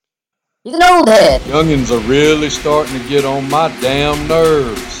He's an old head. Youngins are really starting to get on my damn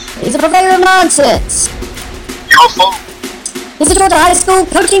nerves. He's a purveyor of nonsense. Your fault. He's a Georgia high school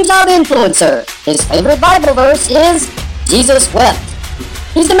coaching job influencer. His favorite Bible verse is, Jesus wept.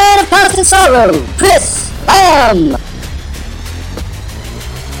 He's the man of constant sorrow, Chris Lamb.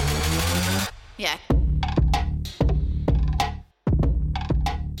 Yeah.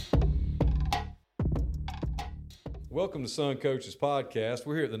 Welcome to Sun Coaches Podcast.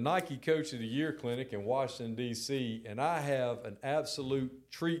 We're here at the Nike Coach of the Year Clinic in Washington, D.C., and I have an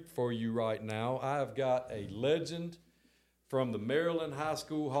absolute treat for you right now. I have got a legend from the Maryland High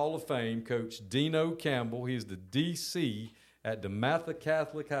School Hall of Fame, Coach Deno Campbell. He's the D.C. at DeMatha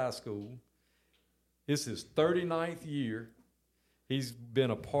Catholic High School. It's his 39th year. He's been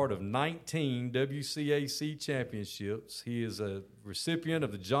a part of 19 WCAC championships. He is a recipient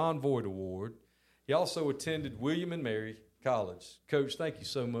of the John Voight Award. He also attended William and Mary College. Coach, thank you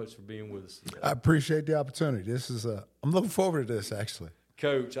so much for being with us today. I appreciate the opportunity. I'm looking forward to this, actually.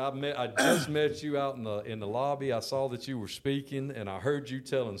 Coach, I just met you out in the lobby. I saw that you were speaking, and I heard you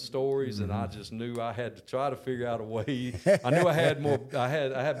telling stories, and I just knew I had to try to figure out a way. I knew I had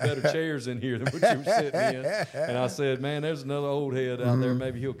better chairs in here than what you were sitting in, and I said, man, there's another old head out there.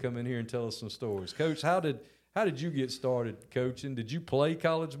 Maybe he'll come in here and tell us some stories. Coach, how did you get started coaching? Did you play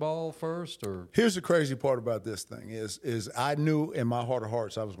college ball first, or? Here's the crazy part about this thing is I knew in my heart of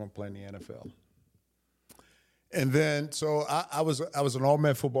hearts I was going to play in the NFL. And then, so I was an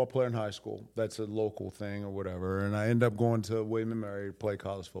all-man football player in high school. That's a local thing or whatever. And I ended up going to William and Mary to play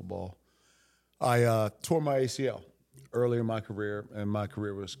college football. I tore my ACL early in my career, and my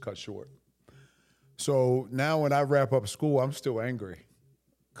career was cut short. So now when I wrap up school, I'm still angry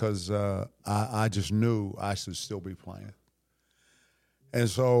because I just knew I should still be playing. And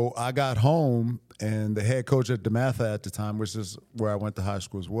so I got home, and the head coach at DeMatha at the time, which is where I went to high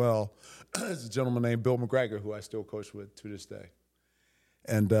school as well, is a gentleman named Bill McGregor, who I still coach with to this day.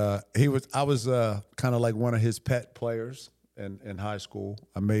 And I was kind of like one of his pet players in high school.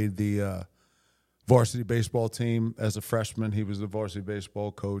 I made the varsity baseball team as a freshman. He was the varsity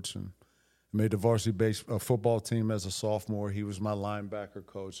baseball coach, and made the varsity football team as a sophomore. He was my linebacker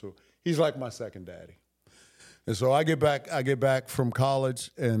coach. So he's like my second daddy. And so I get back from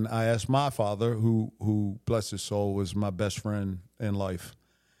college, and I asked my father, who bless his soul, was my best friend in life.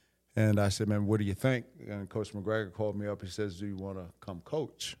 And I said, man, what do you think? And Coach McGregor called me up. He says, do you want to come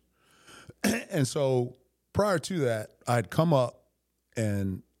coach? And so prior to that, I'd come up,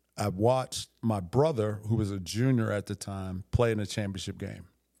 and I watched my brother, who was a junior at the time, play in a championship game.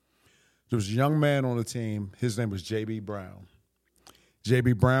 There was a young man on the team. His name was J.B. Brown.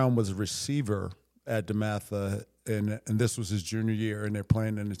 J.B. Brown was a receiver at DeMatha, and this was his junior year, and they're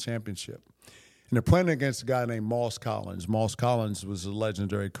playing in the championship. And they're playing against a guy named Moss Collins. Moss Collins was a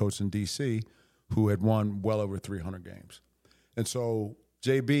legendary coach in D.C. who had won well over 300 games. And so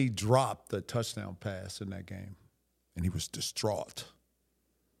J.B. dropped the touchdown pass in that game, and he was distraught.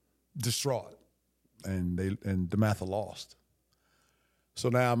 And DeMatha lost. So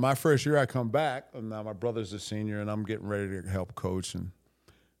now my first year I come back, and now my brother's a senior, and I'm getting ready to help coach, and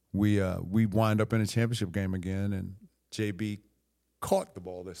we wind up in a championship game again, and JB caught the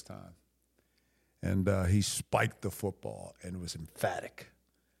ball this time. And he spiked the football, and it was emphatic.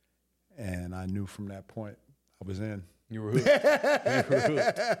 And I knew from that point I was in. You were hooked.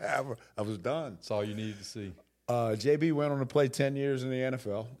 I was done. That's all you needed to see. JB went on to play 10 years in the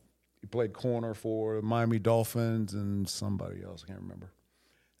NFL. He played corner for the Miami Dolphins and somebody else, I can't remember.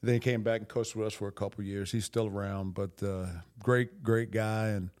 Then he came back and coached with us for a couple of years. He's still around, but great guy.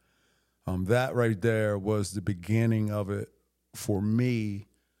 And that right there was the beginning of it for me.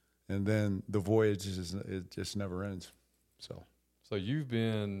 And then the voyage it just never ends. So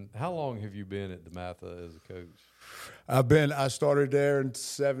how long have you been at DeMatha as a coach? I started there in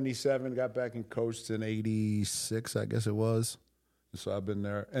 77, got back and coached in 86, I guess it was. So I've been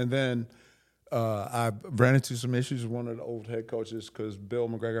there. And then I ran into some issues with one of the old head coaches because Bill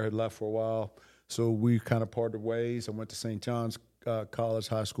McGregor had left for a while. So we kind of parted ways. I went to St. John's College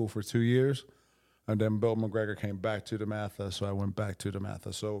High School for 2 years. And then Bill McGregor came back to DeMatha, so I went back to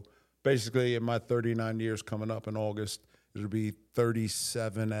DeMatha. So basically in my 39 years coming up in August, it'll be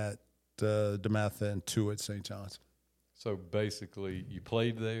 37 at DeMatha and 2 at St. John's. So basically you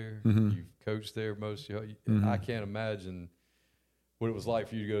played there, you've coached there most of your I can't imagine what it was like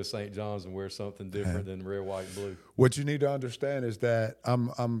for you to go to St. John's and wear something different than red, white, and blue. What you need to understand is that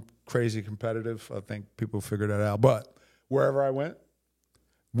I'm crazy competitive. I think people figure that out. But wherever I went,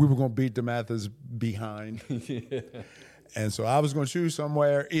 we were going to beat DeMatha's behind. Yeah. And so I was going to choose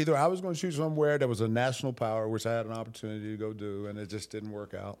somewhere. Either I was going to choose somewhere that was a national power, which I had an opportunity to go do, and it just didn't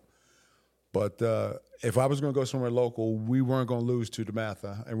work out. But if I was going to go somewhere local, we weren't going to lose to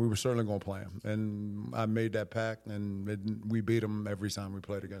DeMatha, and we were certainly going to play them. And I made that pact, and we beat them every time we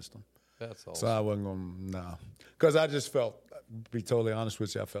played against them. That's awesome. So I wasn't going to, no. Because I just felt, to be totally honest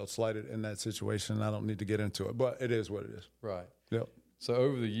with you, I felt slighted in that situation. I don't need to get into it, but it is what it is. Right. Yep. So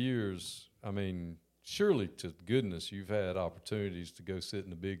over the years, I mean, surely to goodness, you've had opportunities to go sit in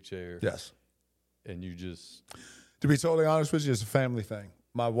the big chair. Yes. And you just. To be totally honest with you, it's a family thing.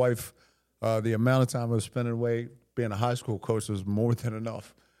 My wife, the amount of time I was spending away being a high school coach was more than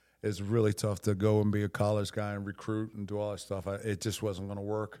enough. It's really tough to go and be a college guy and recruit and do all that stuff. It just wasn't going to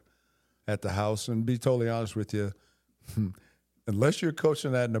work at the house. And be totally honest with you, unless you're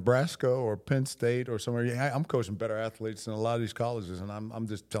coaching at Nebraska or Penn State or somewhere, I'm coaching better athletes than a lot of these colleges, and I'm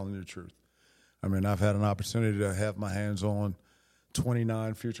just telling you the truth. I mean, I've had an opportunity to have my hands on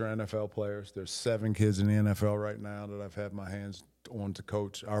 29 future NFL players. There's 7 kids in the NFL right now that I've had my hands on to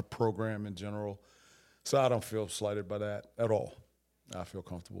coach our program in general. So I don't feel slighted by that at all. I feel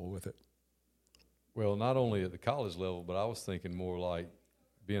comfortable with it. Well, not only at the college level, but I was thinking more like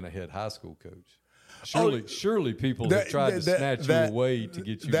being a head high school coach. Surely people have tried to snatch you away to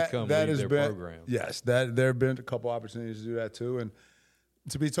get you to come lead their program. Yes, there have been a couple opportunities to do that too. And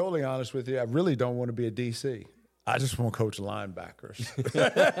to be totally honest with you, I really don't want to be a DC. I just want to coach linebackers,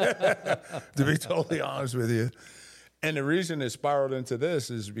 to be totally honest with you. And the reason it spiraled into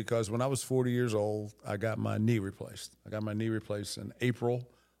this is because when I was 40 years old, I got my knee replaced. I got my knee replaced in April.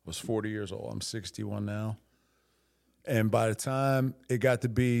 I was 40 years old. I'm 61 now. And by the time it got to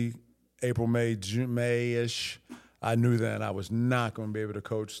be April, May, June, May-ish, I knew then I was not going to be able to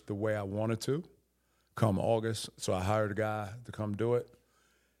coach the way I wanted to come August. So I hired a guy to come do it.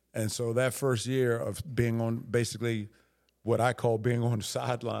 And so that first year of being on basically what I call being on the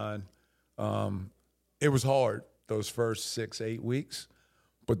sideline, it was hard those first 6-8 weeks.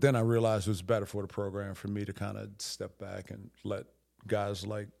 But then I realized it was better for the program for me to kind of step back and let guys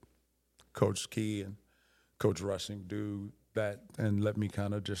like Coach Key and Coach Rushing do that and let me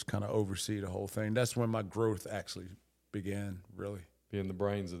kind of oversee the whole thing. That's when my growth actually began, really. Being the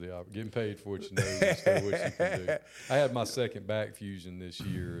brains of the opera, getting paid for what you know instead of what you can do. I had my second back fusion this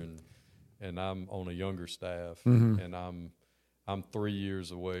year, and I'm on a younger staff, and I'm 3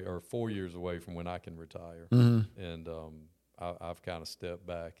 years away or 4 years away from when I can retire, and I've kind of stepped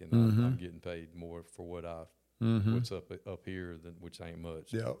back, and I'm getting paid more for what what's up here than which ain't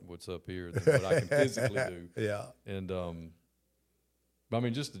much. Yep. What's up here than what I can physically do. Yeah, and I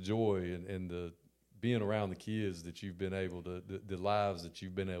mean, just the joy and the being around the kids that you've been able to, the lives that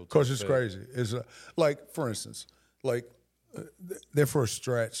you've been able to. Coach, it's crazy. It's like, for instance, there for a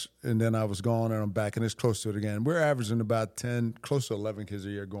stretch, and then I was gone, and I'm back, and it's close to it again. We're averaging about 10, close to 11 kids a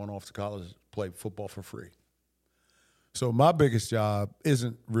year going off to college to play football for free. So my biggest job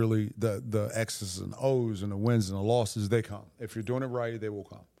isn't really the X's and O's and the wins and the losses. They come. If you're doing it right, they will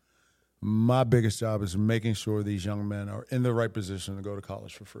come. My biggest job is making sure these young men are in the right position to go to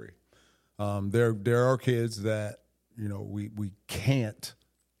college for free. There are kids that, we can't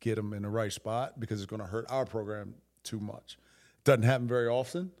get them in the right spot because it's going to hurt our program too much. It doesn't happen very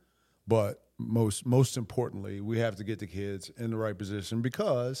often, but most importantly, we have to get the kids in the right position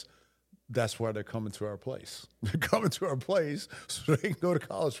because that's why they're coming to our place. They're coming to our place so they can go to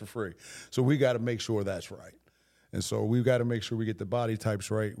college for free. So we got to make sure that's right. And so we've got to make sure we get the body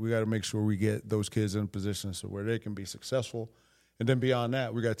types right. We got to make sure we get those kids in positions so where they can be successful. And then beyond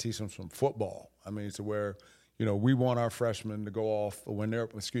that, we got to teach them some football. I mean, to where, we want our freshmen to go off when they're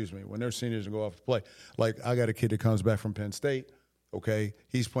seniors and go off to play. Like, I got a kid that comes back from Penn State, okay?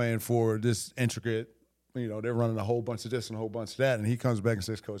 He's playing for this intricate, they're running a whole bunch of this and a whole bunch of that, and he comes back and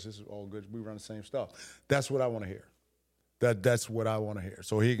says, Coach, this is all good. We run the same stuff. That's what I want to hear. That's what I want to hear.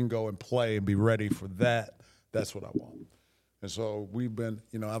 So he can go and play and be ready for that. That's what I want. And so we've been,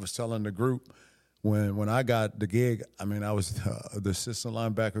 I was telling the group, when I got the gig, I mean, I was the assistant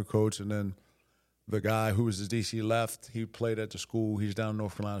linebacker coach, and then the guy who was his DC left. He played at the school. He's down in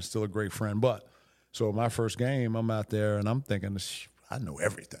North Carolina, still a great friend. But so my first game, I'm out there, and I'm thinking, I know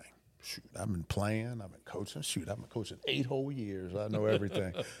everything. Shoot, I've been playing. I've been coaching. Shoot, I've been coaching 8 whole years. I know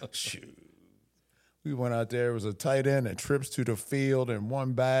everything. Shoot. We went out there. It was a tight end and trips to the field and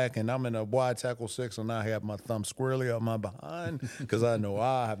one back, and I'm in a wide tackle 6, and I have my thumb squarely up my behind because I know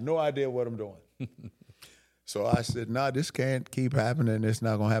I have no idea what I'm doing. So I said, this can't keep happening. It's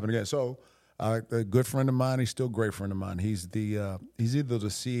not going to happen again. So a good friend of mine, he's still a great friend of mine. He's he's either the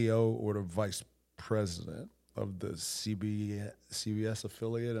CEO or the vice president of the CBS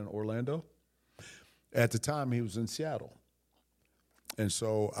affiliate in Orlando. At the time, he was in Seattle. And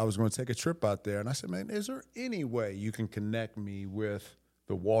so I was going to take a trip out there. And I said, man, is there any way you can connect me with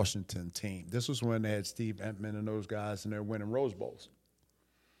the Washington team. This was when they had Steve Entman and those guys, and they're winning Rose Bowls.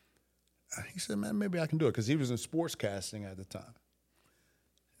 He said, man, maybe I can do it, because he was in sportscasting at the time.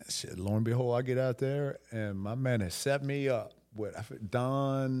 I said, lo and behold, I get out there, and my man has set me up with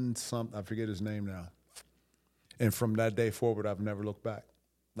Don something. I forget his name now. And from that day forward, I've never looked back.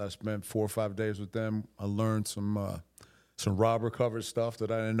 I spent 4 or 5 days with them. I learned some rob recovery stuff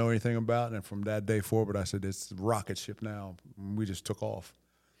that I didn't know anything about. And from that day forward, I said, it's rocket ship now. And we just took off.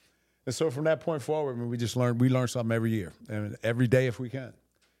 And so from that point forward, we learn something every year, and every day if we can.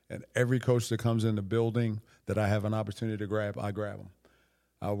 And every coach that comes in the building that I have an opportunity to grab, I grab them.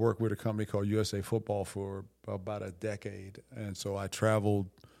 I worked with a company called USA Football for about a decade. And so I traveled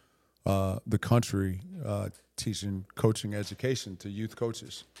the country teaching coaching education to youth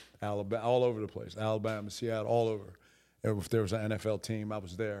coaches, Alabama, all over the place, Alabama, Seattle, all over. If there was an NFL team, I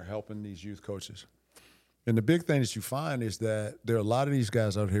was there helping these youth coaches. And the big thing that you find is that there are a lot of these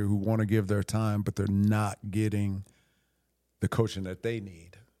guys out here who want to give their time, but they're not getting the coaching that they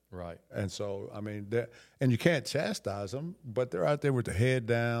need. Right. And so, I mean, and you can't chastise them, but they're out there with their head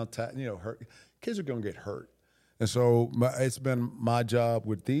down, hurt. Kids are going to get hurt. And so it's been my job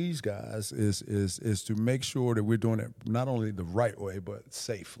with these guys is to make sure that we're doing it not only the right way, but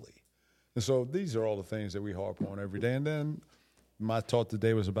safely. And so these are all the things that we harp on every day. And then my talk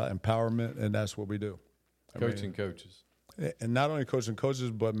today was about empowerment, and that's what we do. Coaching coaches. And not only coaching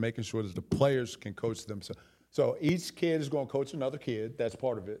coaches, but making sure that the players can coach themselves. So each kid is going to coach another kid. That's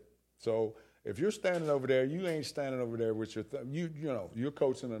part of it. So if you're standing over there, you ain't standing over there with your you're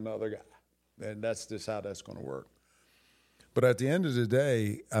coaching another guy. And that's just how that's going to work. But at the end of the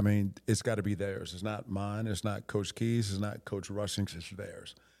day, I mean, it's got to be theirs. It's not mine. It's not Coach Key's. It's not Coach Rushing's. It's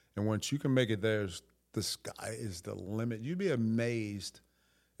theirs. And once you can make it theirs, the sky is the limit. You'd be amazed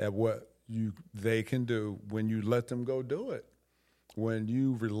at what they can do when you let them go do it. When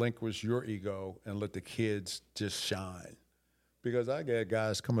you relinquish your ego and let the kids just shine. Because I get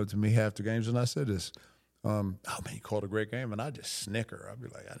guys come up to me after games, and I said this, oh, man, you called a great game, and I just snicker. I'd be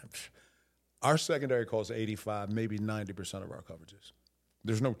like, our secondary calls 85, maybe 90% of our coverages.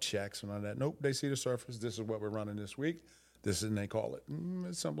 There's no checks and all that. Nope, they see the surface. This is what we're running this week. This is, and they call it.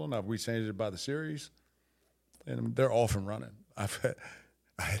 It's simple enough. We changed it by the series, and they're off and running. I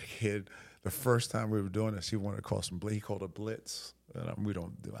had a kid, the first time we were doing this, he wanted to call he called a blitz. And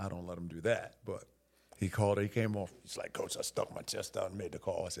I don't let him do that, but he called it. He came off. He's like, Coach, I stuck my chest out and made the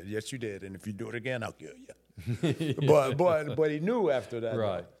call. I said, yes, you did, and if you do it again, I'll kill you. But he knew after that.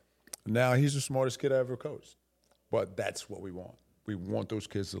 Right. Now he's the smartest kid I ever coached. But that's what we want. We want those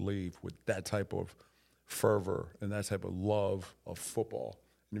kids to leave with that type of fervor and that type of love of football.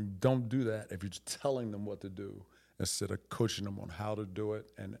 And you don't do that if you're just telling them what to do instead of coaching them on how to do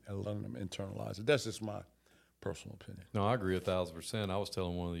it and letting them internalize it. That's just my personal opinion. No, I agree 1,000%. I was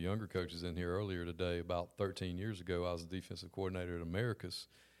telling one of the younger coaches in here earlier today, about 13 years ago, I was the defensive coordinator at Americas,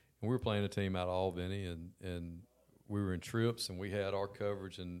 and we were playing a team out of Albany, and we were in trips, and we had our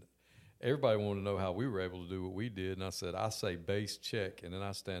coverage, and everybody wanted to know how we were able to do what we did, and I said, I say base check, and then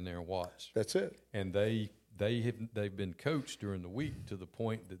I stand there and watch. That's it. And they've been coached during the week to the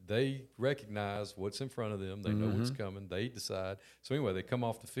point that they recognize what's in front of them. They know what's coming. They decide. So anyway, they come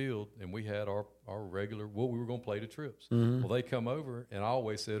off the field, and we had our regular, we were going to play the trips. Well, they come over, and I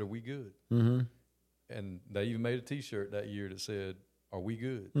always said, are we good? And they even made a T-shirt that year that said, are we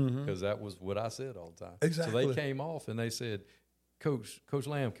good? Because that was what I said all the time. Exactly. So they came off, and they said, Coach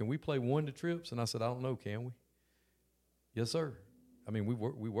Lamb, can we play one to trips? And I said, I don't know, can we? Yes, sir. I mean, we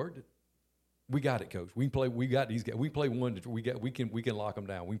worked it. We got it, Coach. We can play. We got these guys. We play one. We can lock them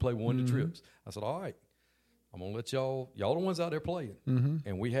down. We can play one to trips. I said, all right. I'm gonna let y'all the ones out there playing,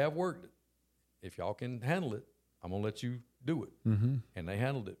 and we have worked it. If y'all can handle it, I'm gonna let you do it. And they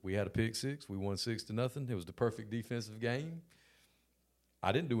handled it. We had a pick six. We won 6-0. It was the perfect defensive game.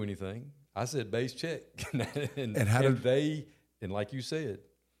 I didn't do anything. I said base check, and like you said,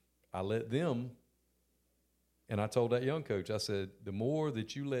 I let them. And I told that young coach, I said, the more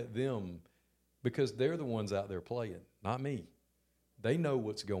that you let them. Because they're the ones out there playing, not me. They know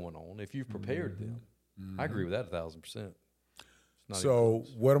what's going on if you've prepared them. I agree with that 1,000%. So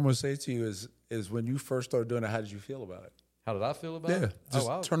what I'm going to say to you is when you first started doing it, how did you feel about it? How did I feel about it?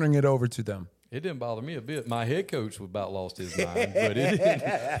 Just turning it over to them. It didn't bother me a bit. My head coach was about lost his mind, but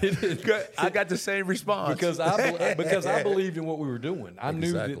it didn't. I got the same response because I believed in what we were doing. I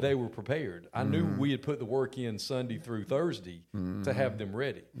knew that they were prepared. I knew we had put the work in Sunday through Thursday to have them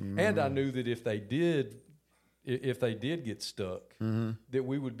ready, and I knew that if they did get stuck, that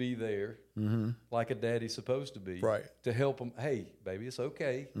we would be there like a daddy's supposed to be, right, to help them. Hey, baby, it's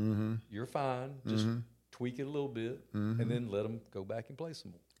okay. You're fine. Just tweak it a little bit, and then let them go back and play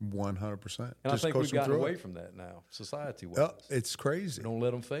some more. 100%. And Just I think coach we've them gotten through away it. from that now, society-wise. It's crazy. We don't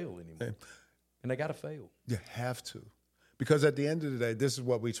let them fail anymore. And they got to fail. You have to. Because at the end of the day, this is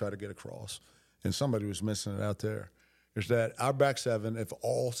what we try to get across. And somebody was missing it out there. Is that our back seven, if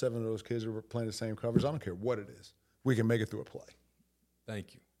all 7 of those kids are playing the same covers, I don't care what it is, we can make it through a play.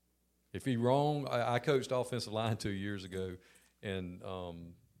 Thank you. If he's wrong, I coached offensive line 2 years ago, and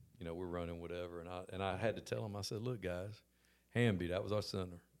we're running whatever, and I had to tell him. I said, "Look, guys, Hamby, that was our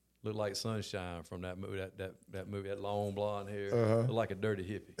center. Looked like Sunshine from that movie, that movie, that long blonde hair, looked like a dirty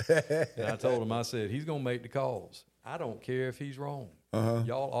hippie." And I told him, I said, "He's gonna make the calls. I don't care if he's wrong.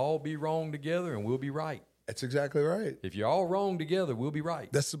 Y'all all be wrong together, and we'll be right." That's exactly right. If you're all wrong together, we'll be right.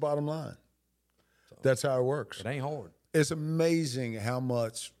 That's the bottom line. So, that's how it works. It ain't hard. It's amazing how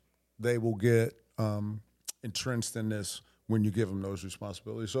much they will get entrenched in this when you give them those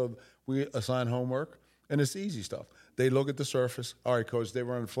responsibilities. So we assign homework, and it's easy stuff. They look at the surface. All right, coach, they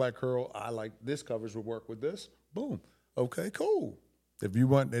run a flat curl. I like this coverage would work with this. Boom. Okay, cool. If you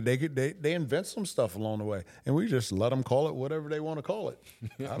want, they invent some stuff along the way, and we just let them call it whatever they want to call it.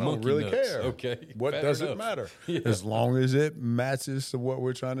 I don't really care. Okay, what fair does enough. it matter? Yeah. As long as it matches to what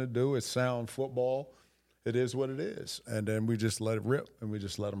we're trying to do, it's sound football. It is what it is, and then we just let it rip, and we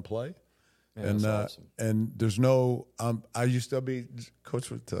just let them play. Man, that's awesome. And there's no. I used to be.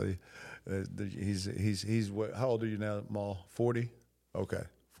 Coach would tell you, he's what? How old are you now, Maul? 40. Okay,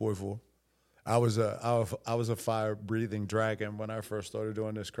 44. I was a fire-breathing dragon when I first started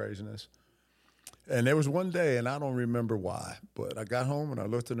doing this craziness. And there was one day, and I don't remember why, but I got home and I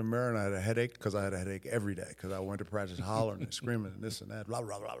looked in the mirror and I had a headache because I had a headache every day because I went to practice hollering and screaming and this and that, blah,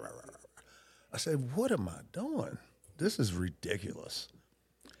 blah, blah, blah, blah. I said, what am I doing? This is ridiculous.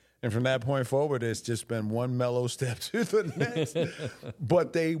 And from that point forward, it's just been one mellow step to the next.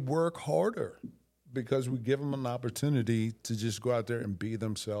 But they work harder, because we give them an opportunity to just go out there and be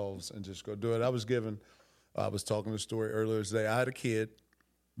themselves and just go do it. I was talking the story earlier today. I had a kid,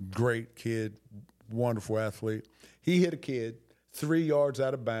 great kid, wonderful athlete. He hit a kid 3 yards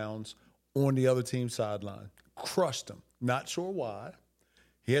out of bounds on the other team's sideline, crushed him. Not sure why.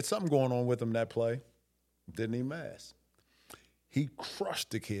 He had something going on with him that play. Didn't even ask. He crushed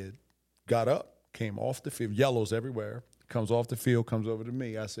the kid, got up, came off the field, yellows everywhere, comes off the field, comes over to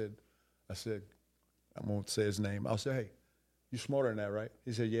me. I said, I won't say his name. I'll say, hey, you smarter than that, right?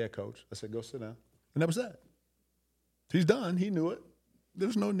 He said, yeah, coach. I said, go sit down. And that was that. He's done. He knew it.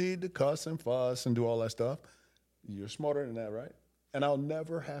 There's no need to cuss and fuss and do all that stuff. You're smarter than that, right? And I'll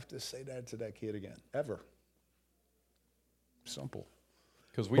never have to say that to that kid again, ever. Simple.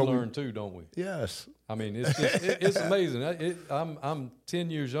 Because we learn too, don't we? Yes. I mean, it's amazing. I'm 10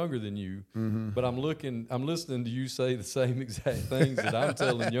 years younger than you, but I'm listening to you say the same exact things that I'm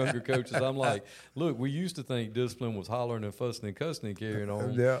telling younger coaches. I'm like, look, we used to think discipline was hollering and fussing and cussing and carrying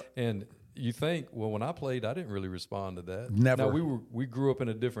on. Yeah. And you think, well, when I played, I didn't really respond to that. Never. Now, we grew up in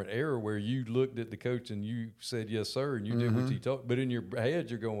a different era where you looked at the coach and you said yes, sir, and you did what he told. But in your head,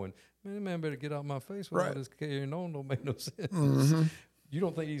 you're going, man better get out my face when all this carrying on don't make no sense. You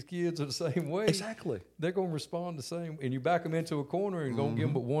don't think these kids are the same way. Exactly. They're going to respond the same. And you back them into a corner and going to give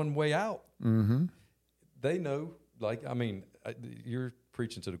them but one way out. They know, you're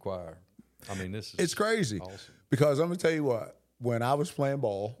preaching to the choir. I mean, it's crazy. Awesome. Because I'm going to tell you what, when I was playing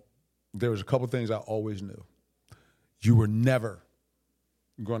ball, there was a couple things I always knew. You were never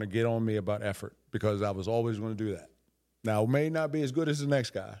going to get on me about effort, because I was always going to do that. Now, it may not be as good as the next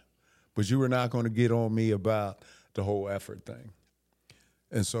guy, but you were not going to get on me about the whole effort thing.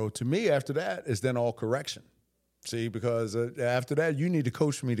 And so to me, after that, it's then all correction. See, because after that, you need to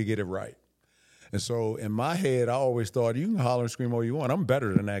coach me to get it right. And so in my head, I always thought, you can holler and scream all you want. I'm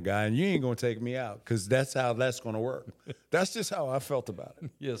better than that guy, and you ain't going to take me out, because that's how that's going to work. That's just how I felt about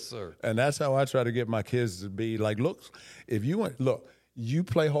it. Yes, sir. And that's how I try to get my kids to be like, look, you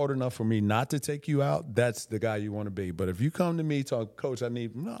play hard enough for me not to take you out, that's the guy you want to be. But if you come to me, talk, coach, I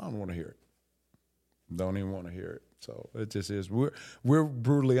don't want to hear it. Don't even want to hear it. So it just is. We're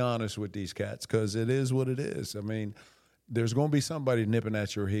brutally honest with these cats, because it is what it is. I mean, there's going to be somebody nipping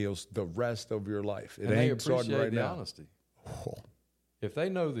at your heels the rest of your life. It ain't starting right now. Honesty. Oh. If they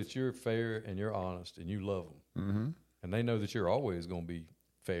know that you're fair and you're honest and you love them, and they know that you're always going to be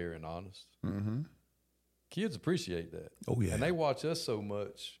fair and honest, kids appreciate that. Oh, yeah. And they watch us so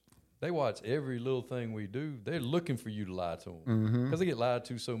much. They watch every little thing we do. They're looking for you to lie to them, because they get lied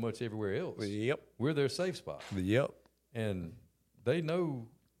to so much everywhere else. Yep. We're their safe spot. Yep. And they know,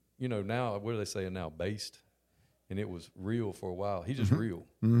 now, what are they saying now? Based. And it was real for a while. He's just real.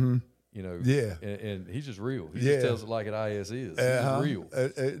 you know. Yeah. And he's just real. He Yeah. just tells it like it is. He's just real.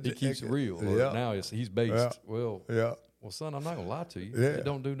 He keeps it real. Yeah. Now he's based. Yeah. Well, Yeah. well, son, I'm not going to lie to you. Yeah. It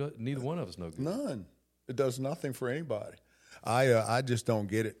don't do neither one of us no good. None. It does nothing for anybody. I just don't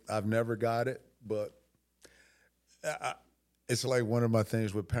get it. I've never got it, but it's like one of my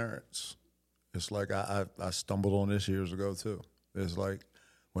things with parents. It's like I stumbled on this years ago too. It's like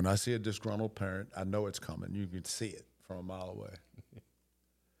when I see a disgruntled parent, I know it's coming. You can see it from a mile away.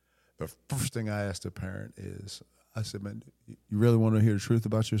 The first thing I asked the parent is, I said, man, you really want to hear the truth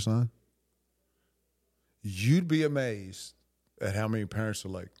about your son? You'd be amazed at how many parents are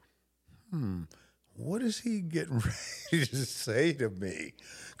like, what is he getting ready to say to me?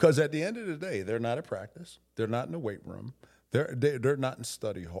 Because at the end of the day, they're not at practice. They're not in the weight room. They're not in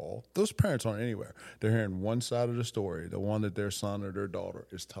study hall. Those parents aren't anywhere. They're hearing one side of the story, the one that their son or their daughter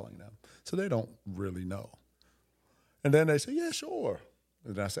is telling them. So they don't really know. And then they say, yeah, sure.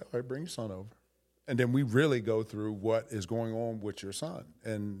 And I say, all right, bring your son over. And then we really go through what is going on with your son.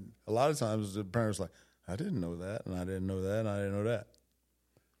 And a lot of times the parents are like, I didn't know that, and I didn't know that, and I didn't know that.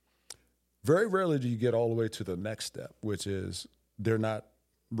 Very rarely do you get all the way to the next step, which is they're not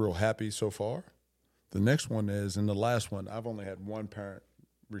real happy so far. The next one is, and the last one, I've only had one parent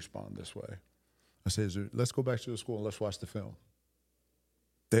respond this way. I say, let's go back to the school and let's watch the film.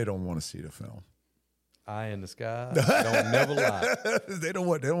 They don't want to see the film. Eye in the sky, don't never lie. They don't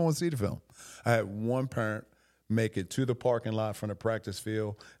want to see the film. I had one parent make it to the parking lot from the practice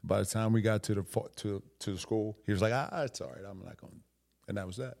field. By the time we got to the school, he was like, it's all right, I'm not going. And that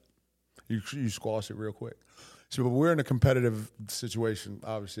was that. You squash it real quick. So we're in a competitive situation,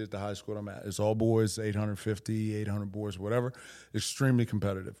 obviously, at the high school I'm at. It's all boys, 850, 800 boys, whatever. Extremely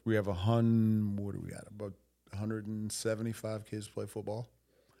competitive. We have what do we got? About 175 kids play football.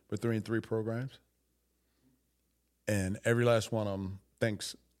 We're 3-3 programs. And every last one of them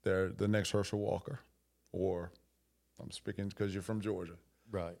thinks they're the next Herschel Walker. Or I'm speaking because you're from Georgia.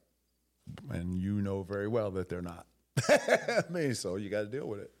 Right. And you know very well that they're not. I mean, so you got to deal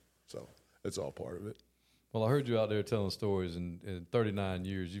with it. So it's all part of it. Well, I heard you out there telling stories, and in 39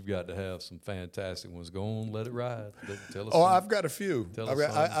 years, you've got to have some fantastic ones. Go on, let it ride. Tell us. I've got a few.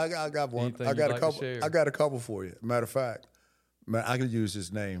 I got one. I got a couple. I got a couple for you. Matter of fact, I can use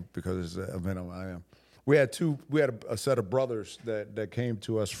his name because I am. We had a set of brothers that came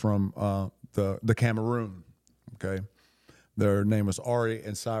to us from the Cameroon. Okay, their name was Ari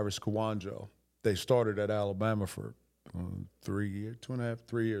and Cyrus Kawanjo. They started at Alabama for 3 years, 2.5,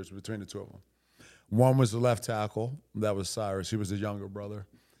 3 years between the two of them. One was the left tackle. That was Cyrus. He was the younger brother.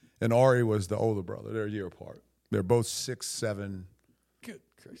 And Ari was the older brother. They're a year apart. They're both 6'7". Good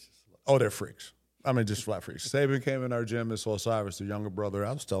gracious. Oh, they're freaks. I mean, just flat freaks. Saban came in our gym and saw Cyrus, the younger brother.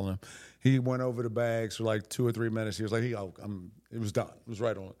 I was telling him. He went over the bags for like 2 or 3 minutes. He was like, it was done. It was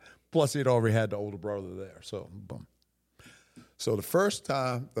right on it. Plus, he'd already had the older brother there. So, boom. So the first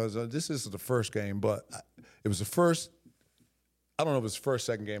time, this is the first game, but it was the first, I don't know if it's the first,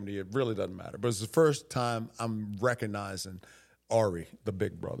 second game of the year. It really doesn't matter. But it's the first time I'm recognizing Ari, the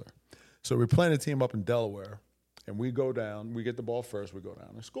big brother. So we're playing a team up in Delaware, and we go down. We get the ball first. We go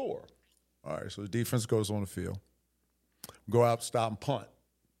down and score. All right, so the defense goes on the field. Go out, stop, and punt.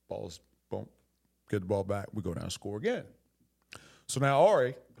 Ball's, boom, get the ball back. We go down and score again. So now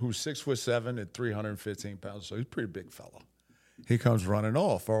Ari, who's 6'7" and 315 pounds, so he's a pretty big fella. He comes running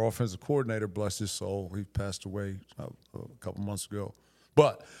off. Our offensive coordinator, bless his soul, he passed away a couple months ago.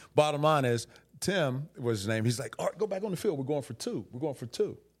 But bottom line is, Tim was his name. He's like, all right, go back on the field. We're going for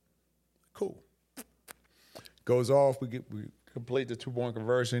two. Cool. Goes off. We complete the 2-point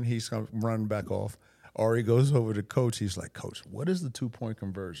conversion. He's running back off. Ari goes over to Coach. He's like, Coach, what is the 2-point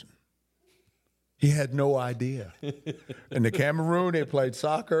conversion? He had no idea. In the Cameroon, they played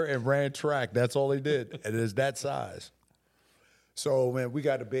soccer and ran track. That's all they did. It is that size. So, man, we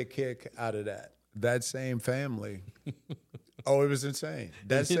got a big kick out of that. That same family. Oh, it was insane.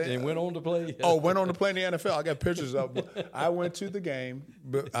 They went on to play. Went on to play in the NFL. I got pictures of them. I went to the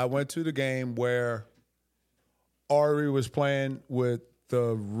game where Ari was playing with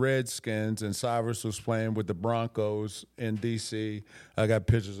the Redskins and Cyrus was playing with the Broncos in D.C. I got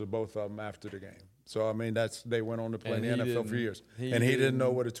pictures of both of them after the game. So, I mean, they went on to play in the NFL for years. He didn't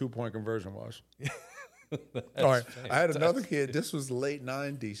know what a 2-point conversion was. All right. Fantastic. I had another kid. This was the late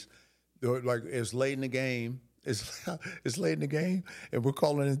 90s. Like, it's late in the game. It's late in the game, and we're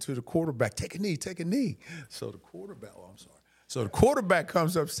calling into the quarterback, take a knee. So the quarterback, So the quarterback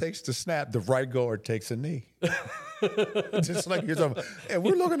comes up, takes the snap. The right guard takes a knee. Just like you're talking about. And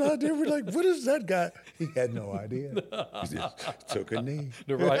we're looking out there. We're like, what is that guy? He had no idea. He just took a knee.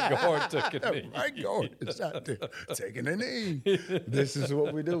 The right guard took a knee. The right guard is out there taking a knee. This is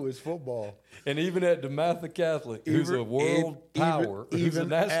what we do. It's football. And even at DeMatha Catholic, who's a world power, who's a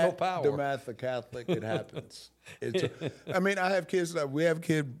national power. DeMatha Catholic, it happens. I have kids. We have a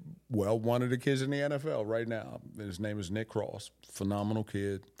kid. Well, one of the kids in the NFL right now. His name is Nick Cross. Phenomenal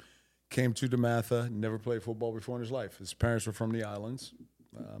kid. Came to DeMatha. Never played football before in his life. His parents were from the islands.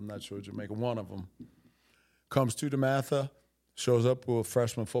 I'm not sure Jamaica. One of them comes to DeMatha. Shows up with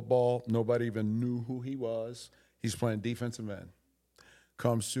freshman football. Nobody even knew who he was. He's playing defensive end.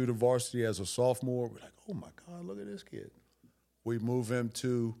 Comes to the varsity as a sophomore. We're like, oh, my God, look at this kid. We move him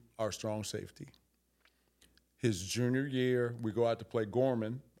to our strong safety. His junior year, we go out to play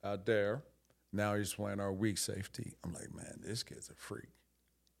Gorman out there. Now he's playing our weak safety. I'm like, man, this kid's a freak.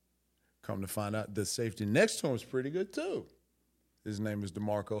 Come to find out, the safety next to him is pretty good, too. His name is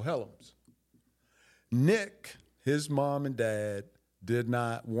DeMarco Helms. Nick, his mom and dad, did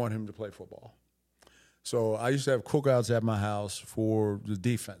not want him to play football. So I used to have cookouts at my house for the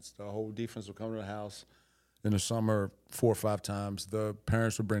defense. The whole defense would come to the house in the summer 4 or 5 times. The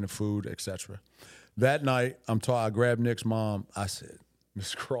parents would bring the food, etc. That night, I grabbed Nick's mom. I said,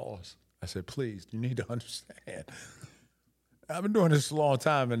 Miss Cross, I said, please, you need to understand. I've been doing this a long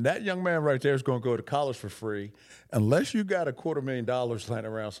time, and that young man right there is going to go to college for free. Unless you got $250,000 laying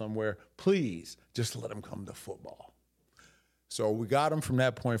around somewhere, please just let him come to football. So we got him from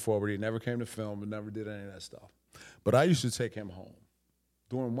that point forward. He never came to film and never did any of that stuff. But I used to take him home.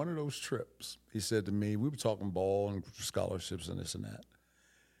 During one of those trips, he said to me, we were talking ball and scholarships and this and that.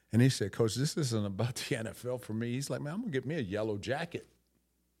 And he said, Coach, this isn't about the NFL for me. He's like, man, I'm going to get me a yellow jacket.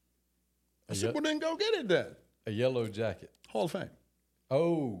 I said, well, then go get it then. A yellow jacket. Hall of Fame.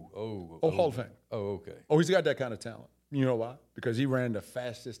 Oh, Hall of Fame. Oh, okay. Oh, he's got that kind of talent. You know why? Because he ran the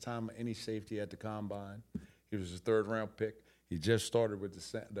fastest time of any safety at the combine. He was a 3rd-round pick. He just started with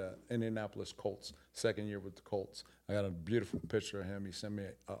the Indianapolis Colts, 2nd year with the Colts. I got a beautiful picture of him. He sent me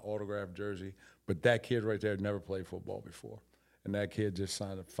an autographed jersey. But that kid right there never played football before. And that kid just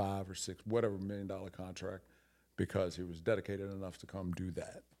signed a $5 or $6, whatever $1 million contract because he was dedicated enough to come do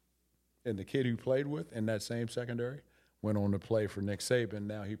that. And the kid who played with in that same secondary went on to play for Nick Saban.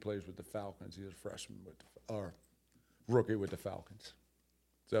 Now he plays with the Falcons. He was a freshman or rookie with the Falcons.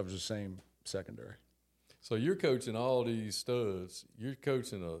 So that was the same secondary. So you're coaching all these studs. You're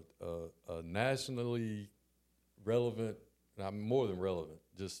coaching a nationally relevant, more than relevant,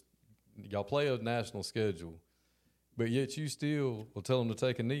 just y'all play a national schedule. But yet you still will tell them to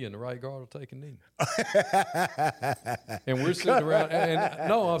take a knee, and the right guard will take a knee. And we're sitting around, and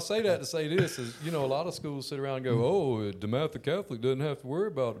no, I'll say that to say this is, a lot of schools sit around and go, oh, DeMatha Catholic doesn't have to worry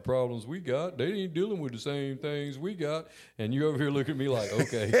about the problems we got. They ain't dealing with the same things we got. And you over here looking at me like,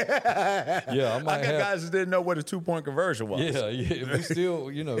 okay. Yeah, I got guys that didn't know what a 2-point conversion was. Yeah. We still,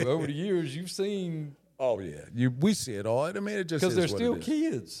 over the years, you've seen. Oh, yeah. We see it all. I mean, it just is because they're what still it is.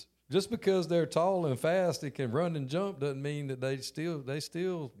 kids. Just because they're tall and fast, they can run and jump, doesn't mean that they still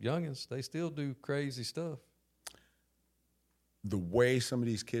youngins. They still do crazy stuff. The way some of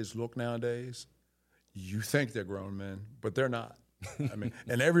these kids look nowadays, you think they're grown men, but they're not. I mean,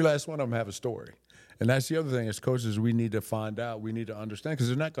 and every last one of them have a story. And that's the other thing as coaches we need to find out. We need to understand because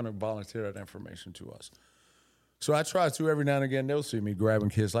they're not going to volunteer that information to us. So I try to every now and again. They'll see me grabbing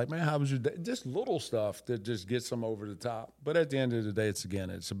kids like, man, how was your day? Just little stuff that just gets them over the top. But at the end of the day,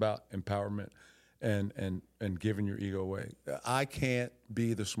 it's about empowerment and giving your ego away. I can't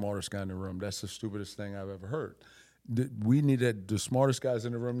be the smartest guy in the room. That's the stupidest thing I've ever heard. The smartest guys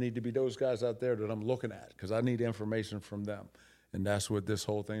in the room need to be those guys out there that I'm looking at because I need information from them. And that's what this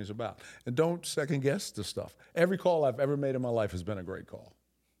whole thing is about. And don't second guess the stuff. Every call I've ever made in my life has been a great call.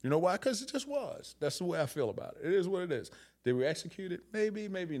 You know why? Because it just was. That's the way I feel about it. It is what it is. Did we execute it? Maybe,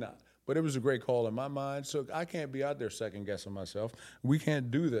 maybe not. But it was a great call in my mind, so I can't be out there second-guessing myself. We can't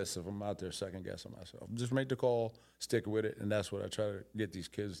do this if I'm out there second-guessing myself. Just make the call, stick with it, and that's what I try to get these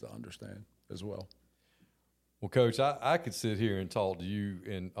kids to understand as well. Well, Coach, I could sit here and talk to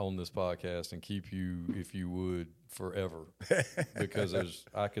you on this podcast and keep you, if you would, forever because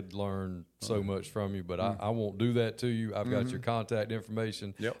I could learn so much from you, but I won't do that to you. I've got your contact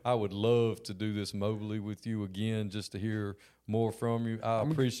information. Yep. I would love to do this mobily with you again just to hear more from you. I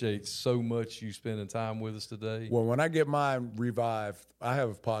appreciate so much you spending time with us today. Well, when I get mine revived, I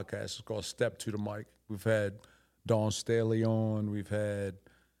have a podcast. It's called Step to the Mic. We've had Dawn Staley on. We've had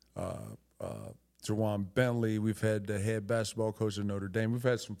Jawan Bentley. We've had the head basketball coach of Notre Dame. We've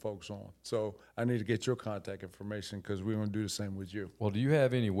had some folks on. So I need to get your contact information because we're going to do the same with you. Well, do you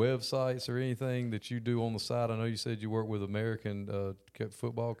have any websites or anything that you do on the side? I know you said you work with American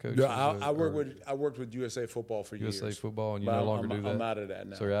football coaches. Yeah, I worked with USA Football for years. USA Football, and you no longer do that? I'm out of that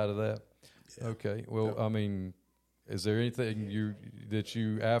now. So you're out of that? Yeah. Okay. Well, I mean, is there anything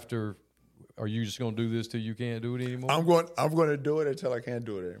after – are you just going to do this till you can't do it anymore? I'm going to do it until I can't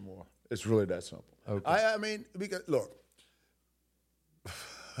do it anymore. It's really that simple. Okay. I mean, because look,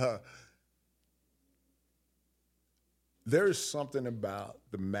 there is something about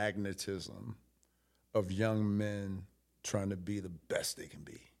the magnetism of young men trying to be the best they can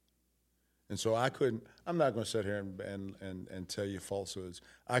be. And so I'm not going to sit here and tell you falsehoods.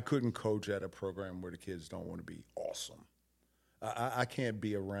 I couldn't coach at a program where the kids don't want to be awesome. I can't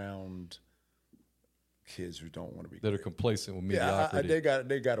be around kids who don't want to be that great. Are complacent with mediocrity. Yeah,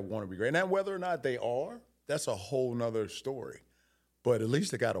 they got to want to be great. Now, whether or not they are, that's a whole nother story. But at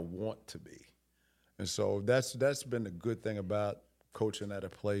least they got to want to be. And so that's been the good thing about coaching at a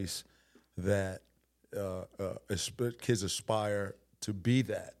place that kids aspire to be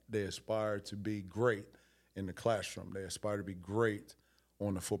that. They aspire to be great in the classroom. They aspire to be great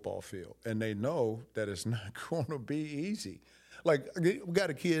on the football field. And they know that it's not going to be easy. Like, we got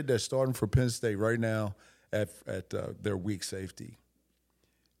a kid that's starting for Penn State right now at their weak safety.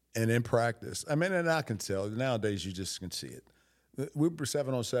 And in practice, I mean, and I can tell, nowadays you just can see it. We were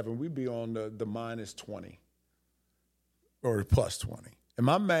 7-on-7, we'd be on the minus 20 or the plus 20. And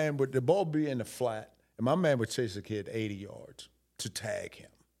my man, would the ball be in the flat, and my man would chase a kid 80 yards to tag him.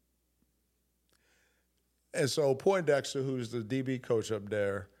 And so Poindexter, who's the DB coach up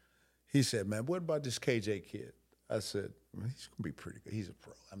there, he said, man, what about this KJ kid? I said, well, he's going to be pretty good. He's a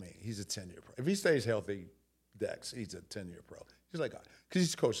pro. I mean, he's a 10-year pro. If he stays healthy, Dex, he's a 10-year pro. He's like, because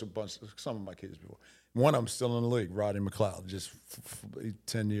he's coached some of my kids before. One of them still in the league, Rodney McLeod, just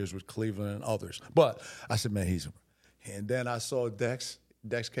 10 years with Cleveland and others. But I said, man, he's a pro. And then I saw Dex.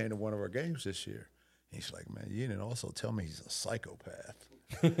 Dex came to one of our games this year. He's like, man, you didn't also tell me he's a psychopath.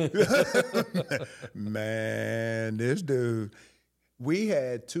 Man, this dude. We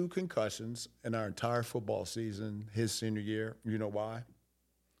had 2 concussions in our entire football season his senior year. You know why?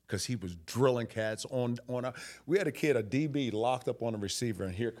 Because he was drilling cats on our – we had a kid, a DB, locked up on a receiver,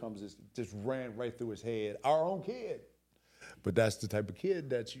 and here comes this – just ran right through his head. Our own kid. But that's the type of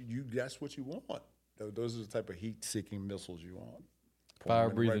kid that you that's what you want. Those are the type of heat-seeking missiles you want.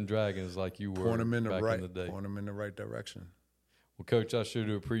 Fire-breathing dragons like you were back in the day. Point them in the right direction. Well, Coach, I sure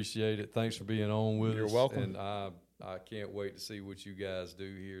do appreciate it. Thanks for being on with us. You're welcome. And I can't wait to see what you guys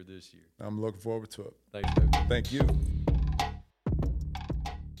do here this year. I'm looking forward to it. Thanks, Coach. Thank you.